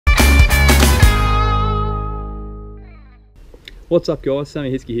What's up guys,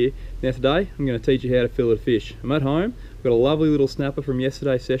 Sammy here. Now today I'm going to teach you how to fillet a fish. I'm at home, I've got a lovely little snapper from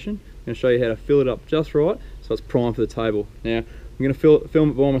yesterday's session. I'm going to show you how to fillet it up just right so it's primed for the table. Now I'm going to film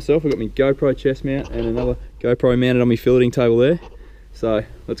it by myself. I've got my GoPro chest mount and another GoPro mounted on my filleting table there. So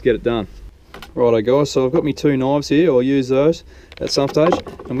let's get it done. Righto guys, so I've got my two knives here. I'll use those at some stage.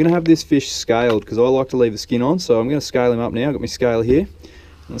 I'm going to have this fish scaled because I like to leave the skin on, so I'm going to scale him up now. I've got my scale here.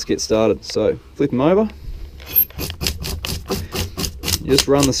 Let's get started. So flip him over. Just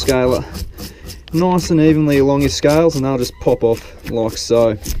run the scaler nice and evenly along your scales and they'll just pop off like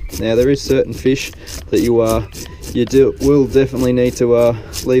so. Now there is certain fish that you will definitely need to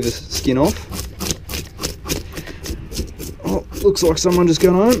leave the skin off. Oh, looks like someone just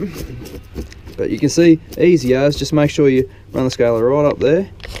got home. But you can see, easy as, just make sure you run the scaler right up there,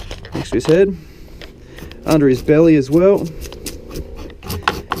 next to his head, under his belly as well,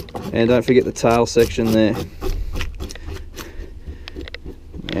 and don't forget the tail section there.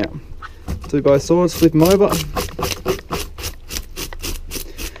 Now, do both sides, flip them over.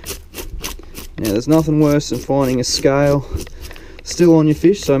 Now there's nothing worse than finding a scale still on your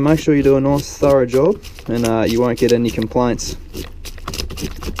fish, so make sure you do a nice thorough job and you won't get any complaints.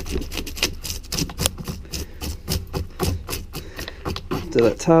 To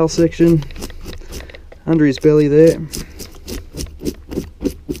that tail section, under his belly there,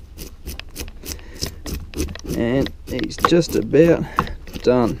 and he's just about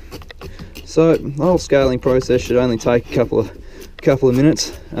done. So the whole scaling process should only take a couple of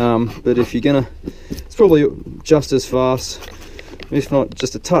minutes, but if you're gonna, it's probably just as fast, if not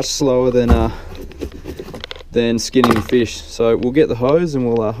just a touch slower than skinning the fish. So we'll get the hose and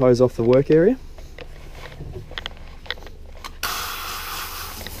we'll hose off the work area.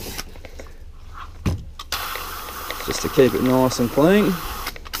 Just to keep it nice and clean.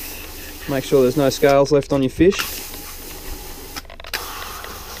 Make sure there's no scales left on your fish.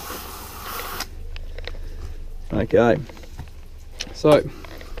 Okay, so I'm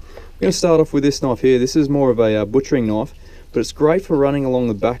going to start off with this knife here. This is more of a butchering knife, but it's great for running along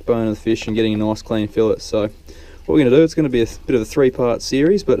the backbone of the fish and getting a nice clean fillet. So what we're going to do, it's going to be a bit of a three-part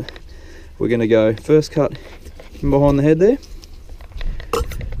series, but we're going to go first cut in behind the head there.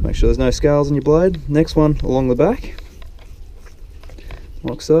 Make sure there's no scales on your blade. Next one along the back,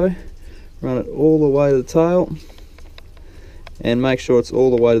 like so. Run it all the way to the tail and make sure it's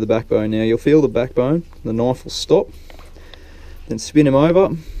all the way to the backbone. Now you'll feel the backbone, the knife will stop, then spin him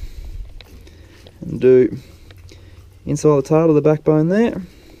over and do inside the tail to the backbone there,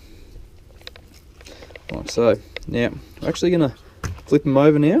 like so. Now we're actually going to flip him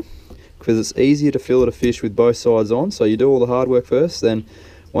over now because it's easier to fillet a fish with both sides on. So you do all the hard work first, then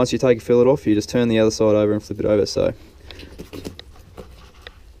once you take a fillet off, you just turn the other side over and flip it over. So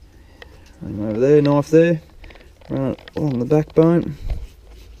run him over there, knife there, run it along the backbone,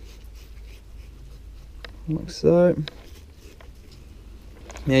 like so.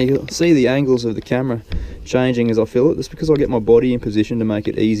 Now you'll see the angles of the camera changing as I fillet. That's because I get my body in position to make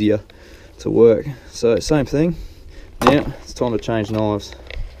it easier to work. So same thing. Now it's time to change knives.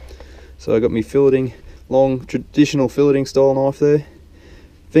 So I've got my filleting, long traditional filleting style knife there.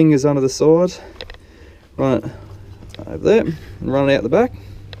 Fingers under the sides, run it over there and run it out the back.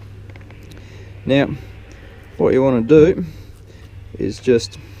 Now what you want to do is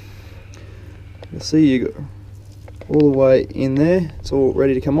just, you'll see you got all the way in there, it's all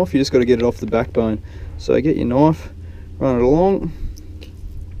ready to come off. You just got to get it off the backbone. So get your knife, run it along,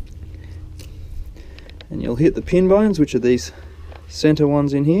 and you'll hit the pin bones, which are these center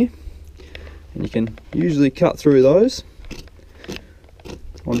ones in here, and you can usually cut through those.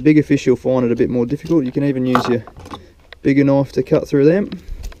 On bigger fish you'll find it a bit more difficult. You can even use your bigger knife to cut through them.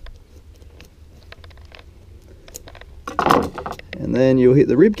 And then you'll hit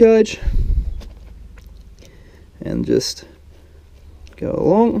the rib cage and just go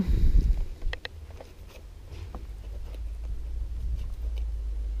along.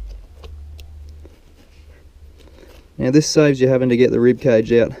 Now this saves you having to get the rib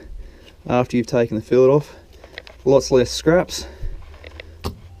cage out after you've taken the fillet off. Lots less scraps.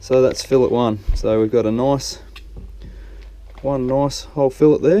 So that's fillet one. So we've got a nice whole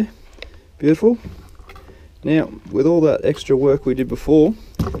fillet there. Beautiful. Now with all that extra work we did before,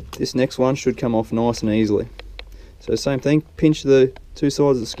 this next one should come off nice and easily. So same thing, pinch the two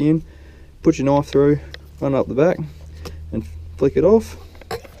sides of the skin, put your knife through, run up the back and flick it off,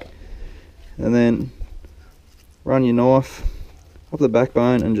 and then run your knife up the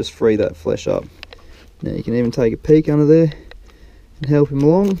backbone and just free that flesh up. Now you can even take a peek under there and help him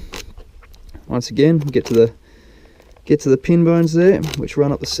along. Once again, get to the pin bones there, which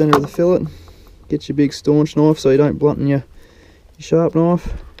run up the center of the fillet. Get your big staunch knife so you don't blunten your your sharp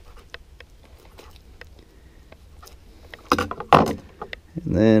knife, and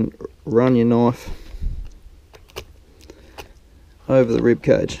then run your knife over the rib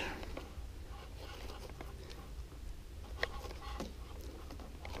cage.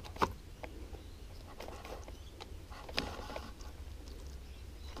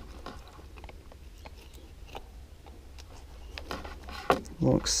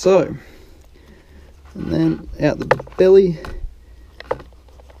 Like so. And then out the belly,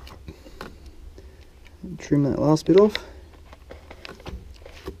 trim that last bit off,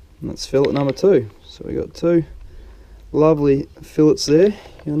 and that's fillet number 2. So we got 2 lovely fillets there.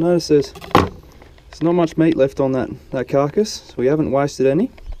 You'll notice there's not much meat left on that carcass, so we haven't wasted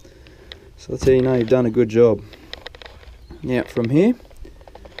any, so that's how you know you've done a good job. Now from here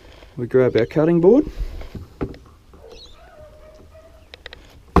we grab our cutting board,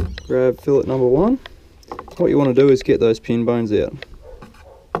 grab fillet number 1. What you want to do is get those pin bones out.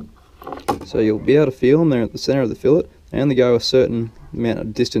 So you'll be able to feel them, they're at the centre of the fillet. They only go a certain amount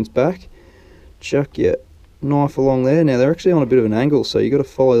of distance back. Chuck your knife along there. Now they're actually on a bit of an angle, so you've got to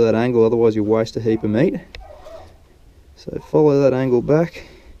follow that angle, otherwise you'll waste a heap of meat. So follow that angle back,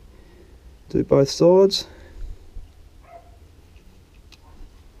 do both sides.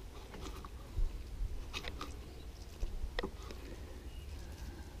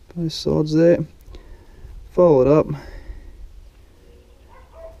 Both sides there. Follow it up.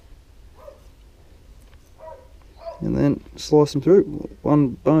 And then slice them through. One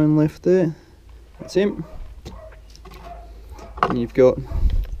bone left there. That's him. And you've got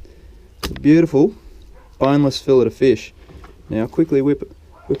a beautiful boneless fillet of fish. Now quickly whip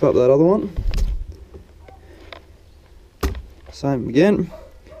up that other one. Same again.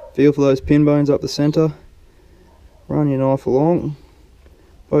 Feel for those pin bones up the centre. Run your knife along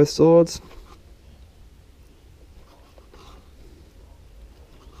both sides.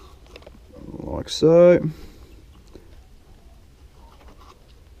 Like so.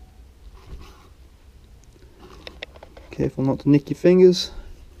 Careful not to nick your fingers.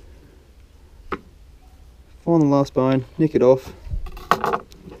 Find the last bone, nick it off, and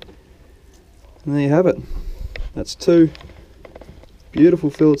there you have it. That's 2 beautiful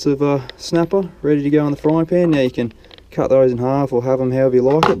fillets of snapper ready to go in the frying pan. Now you can cut those in half or have them however you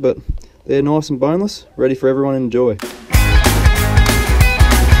like it, but they're nice and boneless, ready for everyone to enjoy.